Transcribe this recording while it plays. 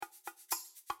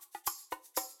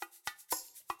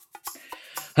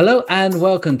Hello and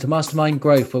welcome to Mastermind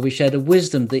Growth, where we share the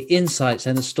wisdom, the insights,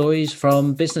 and the stories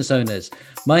from business owners.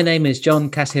 My name is John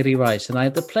Cassidy Rice, and I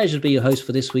have the pleasure to be your host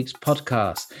for this week's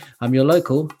podcast. I'm your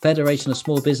local Federation of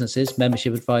Small Businesses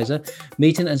membership advisor,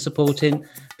 meeting and supporting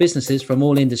businesses from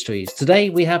all industries. Today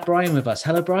we have Brian with us.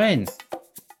 Hello, Brian.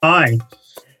 Hi.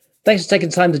 Thanks for taking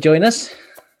time to join us.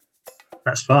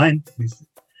 That's fine.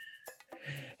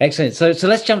 Excellent. So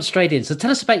let's jump straight in. So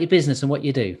tell us about your business and what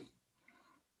you do.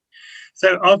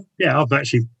 So I've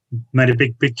actually made a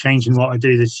big change in what I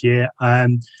do this year.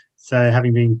 So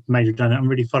having been made redundant, I'm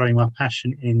really following my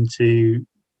passion into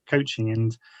coaching,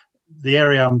 and the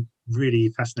area I'm really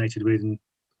fascinated with, and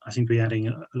I seem to be adding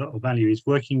a lot of value, is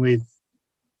working with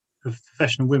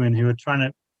professional women who are trying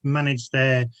to manage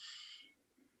their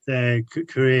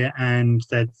career and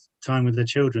their time with their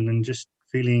children, and just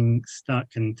feeling stuck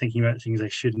and thinking about things they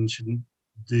should and shouldn't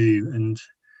do, and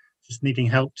just needing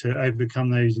help to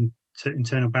overcome those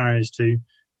internal barriers to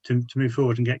move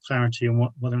forward and get clarity on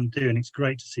what I'm doing. It's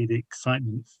great to see the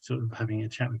excitement, sort of having a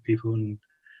chat with people and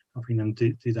helping them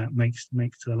do that makes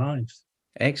their lives.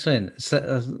 Excellent.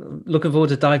 So, looking forward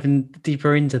to diving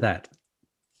deeper into that.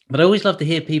 But I always love to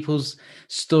hear people's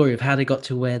story of how they got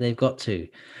to where they've got to.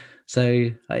 So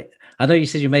I know you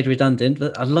said you made redundant,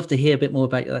 but I'd love to hear a bit more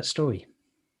about that story.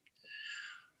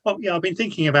 Well, yeah, I've been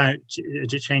thinking about a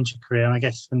change of career, and I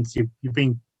guess once you've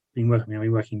been working, I've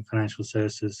been working in financial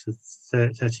services for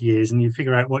 30 years, and you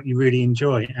figure out what you really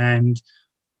enjoy. And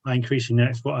I increasingly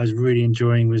noticed what I was really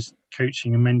enjoying was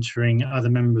coaching and mentoring other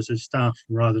members of staff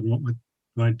rather than what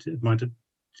my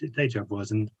day job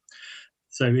was. And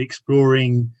so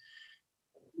exploring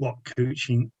what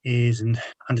coaching is and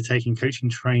undertaking coaching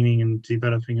training and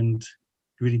developing and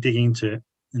really digging into it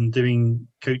and doing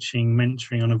coaching,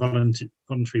 mentoring on a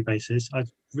voluntary basis. I've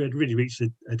really reached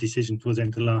a decision towards the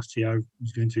end of last year. I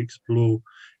was going to explore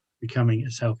becoming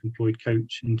a self-employed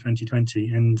coach in 2020,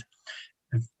 and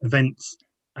events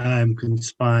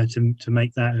conspire to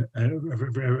make that a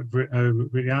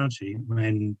reality.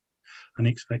 When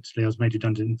unexpectedly I was made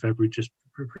redundant in February, just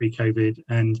pre-COVID,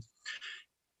 and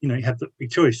you have the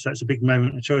big choice. That's a big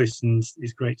moment of choice, and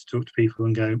it's great to talk to people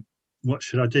and go, what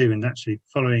should I do? And actually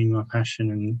following my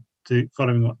passion and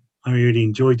following what I really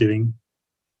enjoy doing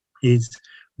is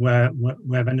where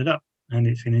I've ended up. And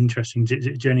it's an interesting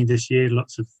journey this year,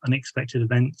 lots of unexpected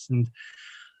events, and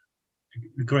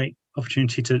a great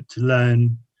opportunity to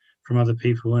learn from other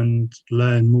people and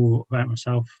learn more about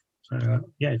myself. So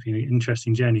it's been an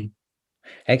interesting journey.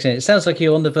 Excellent. It sounds like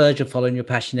you're on the verge of following your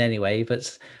passion anyway,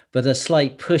 but a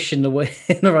slight push in the way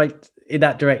in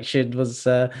that direction was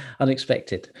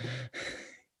unexpected.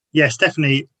 Yes,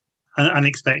 definitely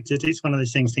unexpected. It's one of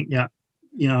those things. I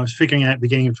was figuring out at the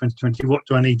beginning of 2020, what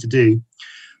do I need to do?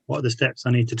 What are the steps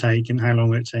I need to take, and how long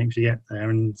will it take to get there?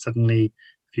 And suddenly,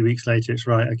 a few weeks later, it's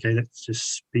right. Okay, let's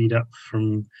just speed up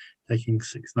from taking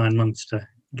 6-9 months to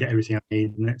get everything I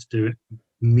need, and let's do it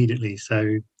immediately.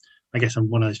 So, I guess I'm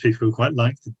one of those people who quite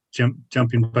like to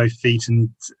jump in both feet and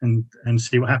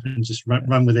see what happens. Just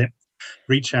run with it.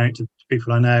 Reach out to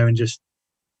people I know and just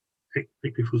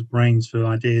pick people's brains for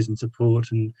ideas and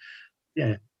support, and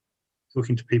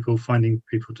talking to people, finding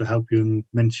people to help you and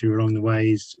mentor you along the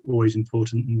way is always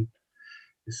important. And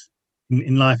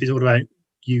in life, it's all about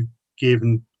you give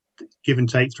and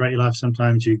take throughout your life.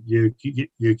 Sometimes you're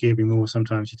giving more,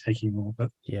 sometimes you're taking more.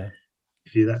 But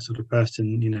if you're that sort of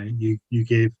person, you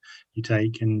give, you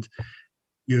take, and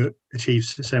you achieve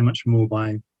so much more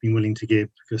by being willing to give,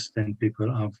 because then people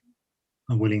are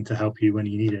willing to help you when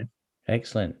you need it.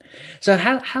 Excellent. So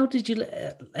how did you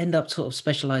end up sort of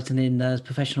specializing in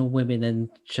professional women and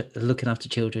looking after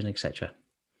children, etc.?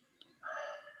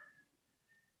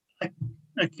 I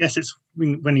guess it's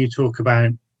when you talk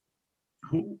about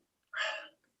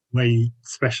where you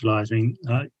specialize,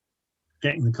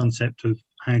 getting the concept of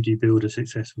how do you build a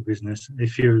successful business.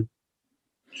 If you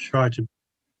try to,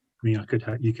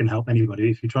 you can help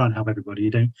anybody. If you try and help everybody,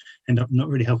 you don't end up not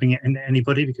really helping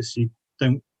anybody, because you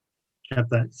don't have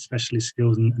that specialist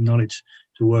skills and knowledge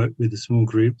to work with a small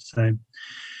group. So,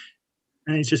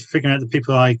 and it's just figuring out the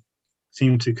people I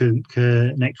seem to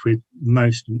connect with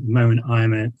most. At the moment,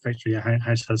 I'm effectively a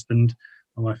house husband.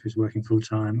 My wife is working full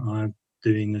time. I'm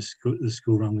doing the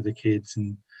school run with the kids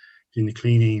and doing the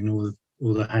cleaning and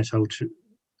all the household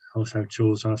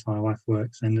chores whilst my wife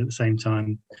works, and at the same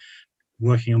time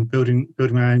working on building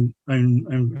my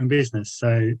own business.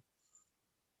 So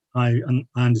I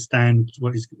understand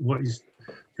what is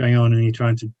going on, and you're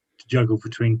trying to juggle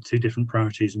between two different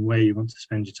priorities and where you want to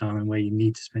spend your time and where you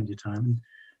need to spend your time. And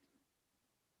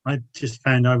I just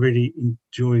found I really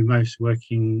enjoy most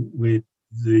working with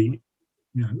the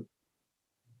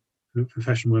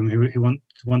professional women who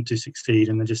want to succeed,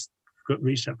 and they just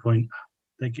reached that point.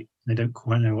 They don't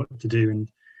quite know what to do, and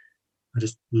I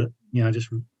just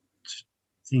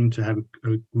seem to have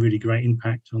a really great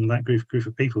impact on that group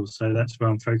of people. So that's where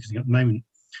I'm focusing at the moment.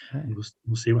 Right.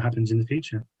 We'll see what happens in the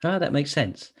future. Ah, that makes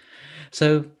sense.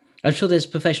 So I'm sure there's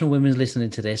professional women listening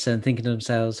to this and thinking to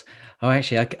themselves, "Oh,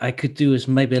 actually, I could do as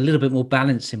maybe a little bit more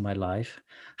balance in my life.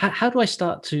 How do I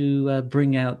start to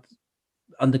bring out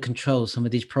under control some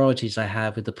of these priorities I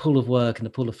have with the pool of work and the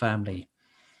pool of family?"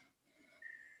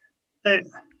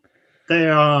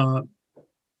 There are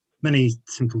many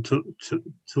simple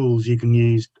tools you can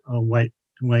use, or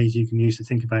ways you can use to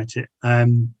think about it.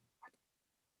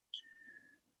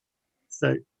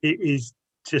 So it is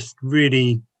just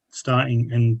really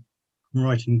starting and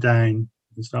writing down.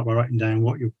 You can start by writing down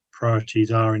what your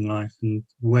priorities are in life and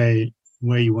where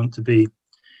you want to be.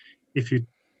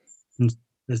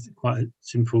 There's quite a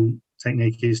simple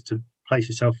technique, is to place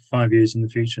yourself 5 years in the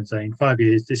future and saying, 5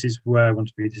 years, this is where I want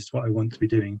to be, this is what I want to be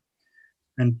doing.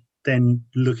 And then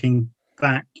looking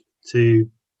back to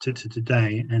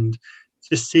today and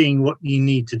just seeing what you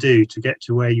need to do to get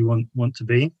to where you want to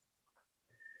be.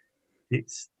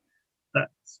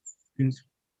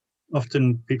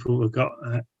 Often people have got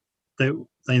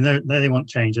they know they want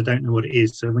change. I don't know what it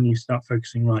is. So when you start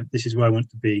focusing, right, this is where I want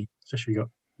to be, especially you've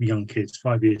got young kids,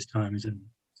 5 years time is a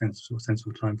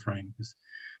sensible time frame, because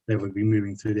they will be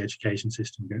moving through the education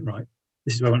system, going, right,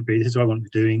 this is where I want to be, this is what I want to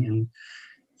be doing, and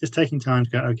just taking time to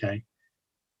go, okay,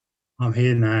 I'm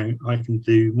here now,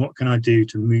 what can I do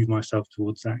to move myself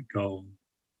towards that goal,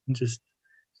 and just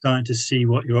starting to see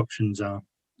what your options are,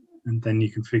 and then you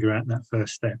can figure out that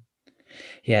first step.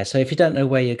 Yeah. So if you don't know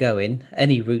where you're going,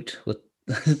 any route will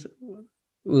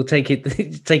will take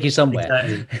you somewhere.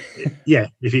 Exactly. Yeah.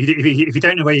 If you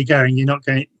don't know where you're going,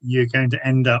 you're going to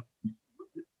end up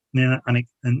in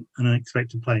an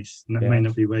unexpected place, and that may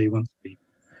not be where you want to be.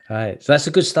 Right. So that's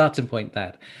a good starting point,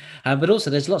 that. But also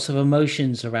there's lots of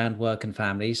emotions around work and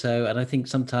family. And I think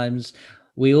sometimes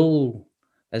we all,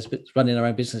 as running our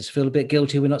own business, feel a bit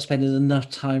guilty we're not spending enough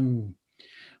time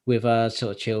with our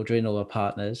sort of children or our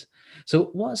partners. So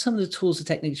what are some of the tools and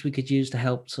techniques we could use to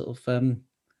help sort of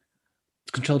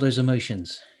control those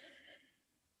emotions?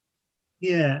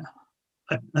 Yeah,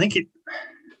 I think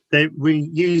we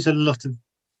use a lot of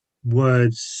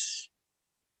words,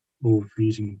 or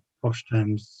using posh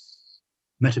terms,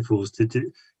 metaphors to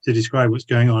describe what's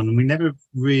going on, and we never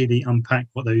really unpack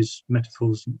what those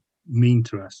metaphors mean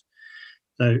to us.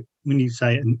 So when you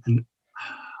say and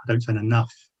I don't spend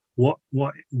enough, what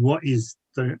is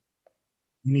the,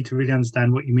 you need to really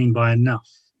understand what you mean by enough.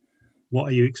 What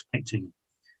are you expecting?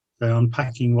 So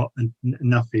unpacking what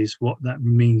enough is, what that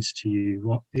means to you,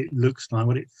 what it looks like,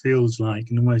 what it feels like,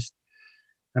 and almost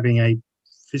having a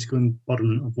physical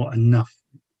embodiment of what enough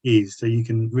is, so you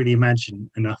can really imagine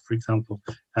enough. For example,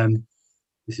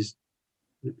 this is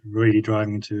really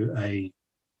driving into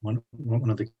one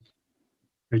of the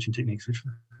coaching techniques which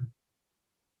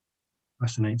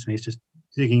fascinates me, is just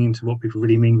digging into what people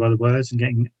really mean by the words and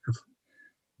getting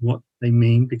what they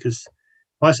mean, because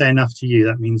if I say enough to you,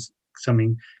 that means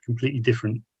something completely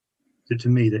different to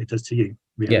me that it does to you.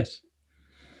 Yes.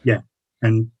 Yeah.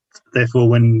 And therefore,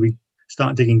 when we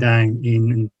start digging down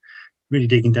and really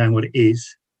digging down what it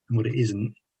is and what it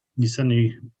isn't, you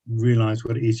suddenly realize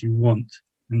what it is you want.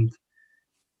 And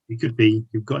it could be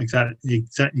you've got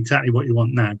exactly what you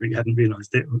want now, but you hadn't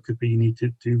realized it. Or it could be you need to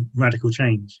do radical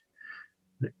change.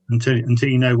 Until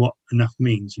you know what enough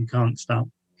means, you can't start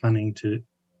planning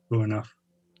for enough.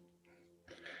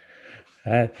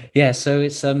 Yeah, so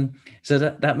it's so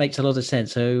that makes a lot of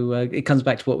sense. So it comes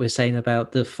back to what we're saying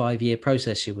about the 5-year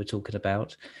process you were talking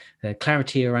about,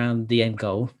 clarity around the end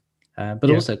goal, but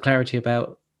also clarity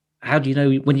about how do you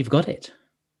know when you've got it.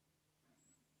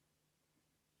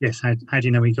 Yes, how do you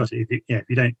know when you got it? If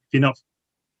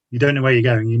you don't know where you're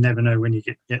going, you never know when you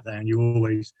get there, and you're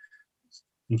always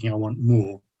thinking, I want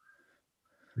more.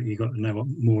 But you've got to know what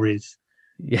more is.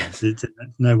 Yes. To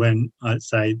know when I'd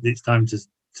say it's time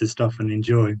to stop and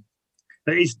enjoy.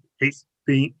 But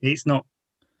it's not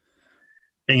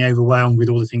being overwhelmed with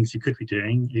all the things you could be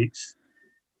doing. It's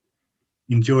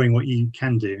enjoying what you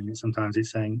can do, and sometimes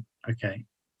it's saying, okay,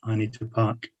 I need to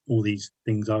park all these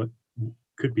things I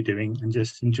could be doing and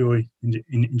just enjoy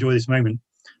this moment,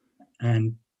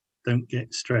 and don't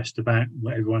get stressed about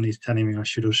what everyone is telling me I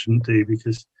should or shouldn't do,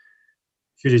 because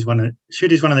should is one of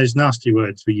those nasty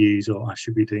words we use, or I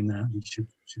should be doing that, you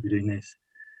should be doing this,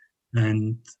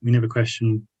 and we never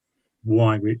question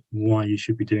why you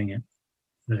should be doing it.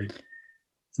 So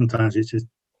sometimes it's just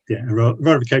a role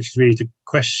of a coach is really to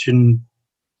question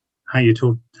how you're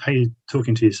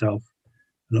talking to yourself,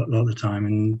 lot of the time,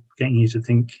 and getting you to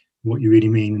think what you really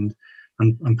mean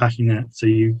and unpacking that, so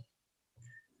you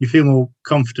feel more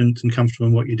confident and comfortable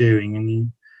in what you're doing,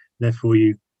 and therefore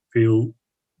you feel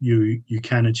you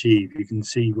can achieve. You can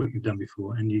see what you've done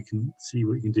before, and you can see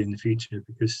what you can do in the future,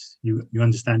 because you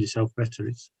understand yourself better.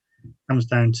 It comes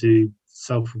down to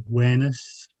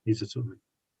self-awareness is a sort of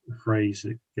a phrase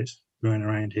that gets going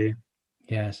around here.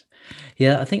 Yes.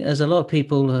 Yeah, I think there's a lot of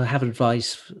people who have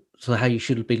advice for how you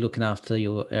should be looking after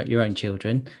your own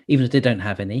children, even if they don't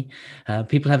have any.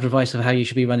 People have advice of how you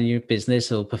should be running your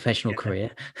business or professional Yeah.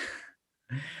 career.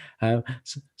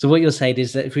 So what you're saying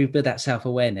is that if we build that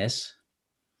self-awareness,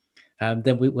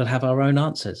 then we will have our own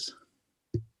answers.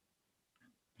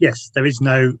 Yes, there is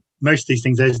no, most of these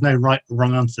things, there's no right or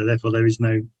wrong answer. Therefore, there is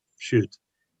no should.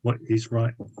 What is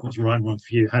right, what's right and wrong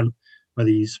for you? Whether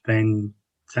you spend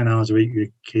 10 hours a week with your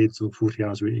kids or 40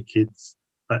 hours a week with your kids,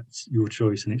 that's your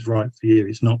choice, and it's right for you.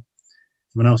 It's not,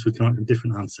 someone else would come up with a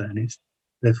different answer, and it's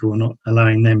therefore not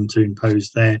allowing them to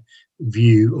impose their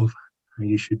view of how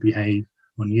you should behave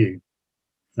on you.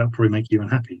 That'll probably make you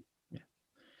unhappy.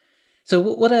 So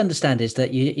what I understand is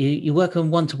that you work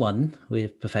on one-to-one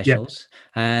with professionals,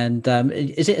 and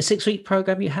is it a 6-week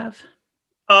program you have?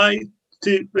 I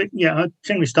do, yeah. I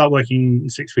generally start working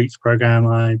 6 weeks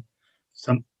program.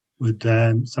 Some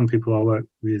people I work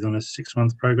with on a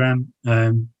 6-month program,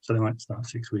 so they might start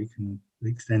 6 weeks and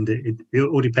extend it. It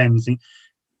all depends.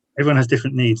 Everyone has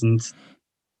different needs, and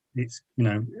it's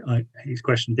it's a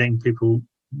question of getting people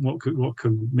what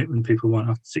commitment people want.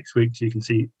 After 6 weeks, you can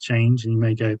see change, and you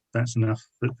may go, that's enough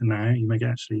for now. You may go,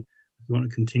 actually, if you want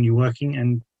to continue working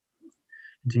and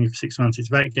continue for 6 months. It's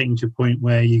about getting to a point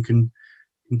where you can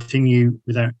continue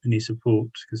without any support,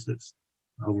 because that's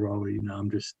the whole role. I'm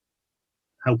just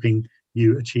helping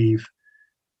you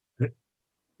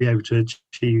be able to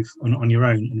achieve on your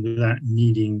own, and without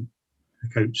needing a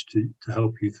coach to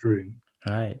help you through.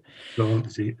 Right. So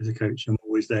obviously, as a coach, I'm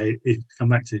always there to come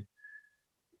back to.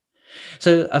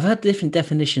 So I've heard different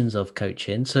definitions of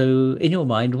coaching. So in your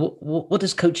mind, what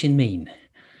does coaching mean?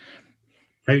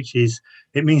 Coaches,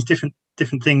 it means different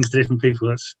things to different people.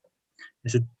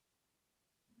 It's a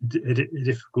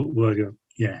difficult word.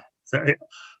 Yeah. So a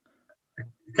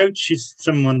coach is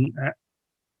someone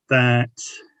that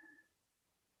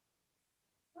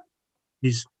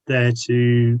is there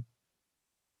to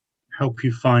help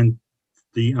you find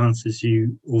the answers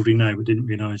you already know but didn't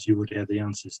realise you already had the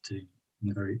answers to, in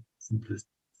the very simplest.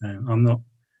 I'm not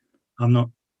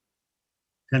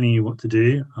telling you what to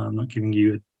do. I'm not giving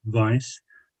you advice.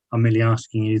 I'm merely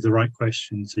asking you the right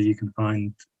questions so you can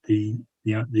find the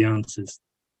answers.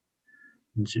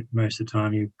 And most of the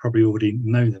time, you probably already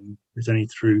know them. It's only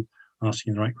through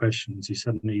asking the right questions you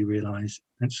suddenly realise,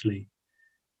 actually,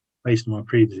 based on my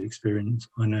previous experience,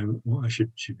 I know what I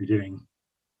should be doing.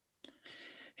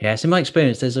 Yes, in my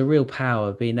experience, there's a real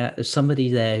power being that there's somebody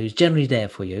there who's generally there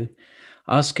for you,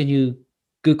 asking you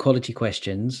good quality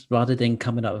questions rather than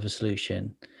coming up with a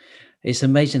solution. It's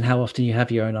amazing how often you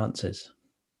have your own answers.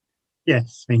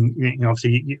 Yes, I mean,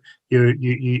 obviously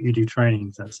you do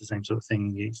trainings. That's the same sort of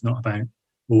thing. It's not about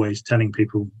always telling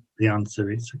people the answer.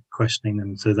 It's questioning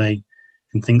them so they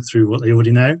can think through what they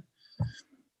already know,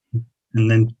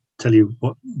 and then tell you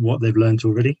what they've learned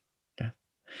already.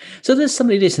 So there's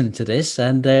somebody listening to this,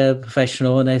 and they're a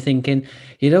professional, and they're thinking,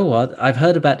 you know what? I've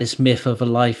heard about this myth of a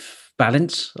life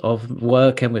balance of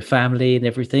work and with family and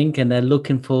everything, and they're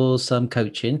looking for some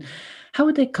coaching. How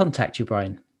would they contact you,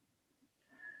 Brian?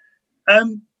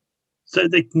 So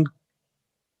they can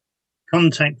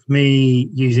contact me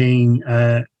using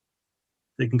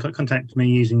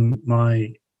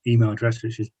my email address,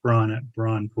 which is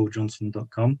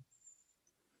brian@brianpauljohnson.com.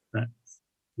 That's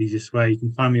the easiest way. You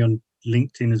can find me on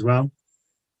LinkedIn as well.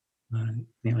 I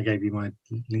think I gave you my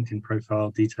LinkedIn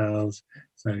profile details.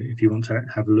 So if you want to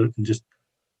have a look and just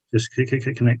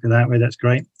connect that way, that's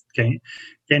great. Get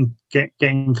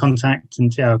in contact,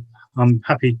 and yeah, I'm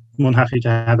more than happy to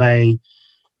have an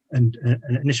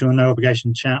initial no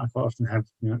obligation chat. I quite often have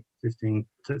 15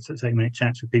 to 30-minute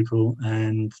chats with people,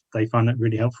 and they find that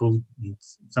really helpful. And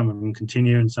some of them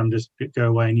continue, and some just go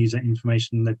away and use that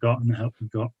information they've got and the help they've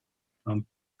got. I'm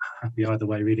happy either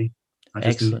way, really. I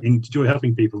just enjoy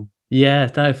helping people. Yeah,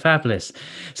 no, fabulous.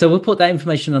 So we'll put that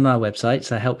information on our website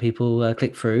to help people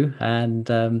click through and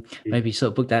maybe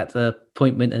sort of book that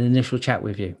appointment and initial chat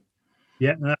with you.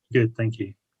 Yeah, that's good. Thank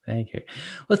you. Thank you.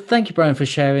 Well, thank you, Brian, for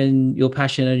sharing your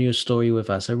passion and your story with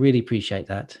us. I really appreciate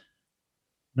that.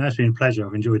 No, it's been a pleasure.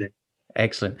 I've enjoyed it.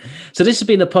 Excellent. So this has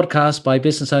been a podcast by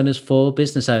business owners for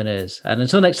business owners. And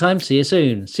until next time, see you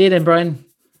soon. See you then, Brian.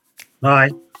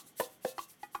 Bye.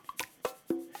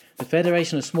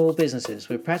 Federation of Small Businesses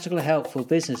with practical help for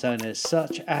business owners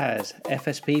such as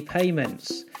FSP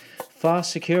payments,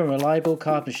 fast, secure and reliable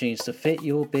card machines to fit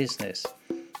your business.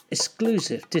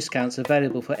 Exclusive discounts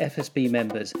available for FSP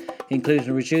members,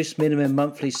 including reduced minimum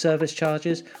monthly service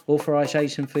charges,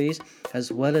 authorization fees, as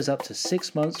well as up to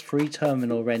 6 months free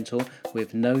terminal rental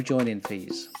with no join-in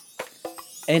fees.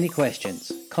 Any questions?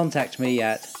 Contact me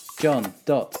at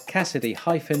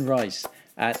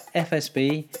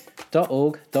john.cassidy-rice@fsb.org.uk.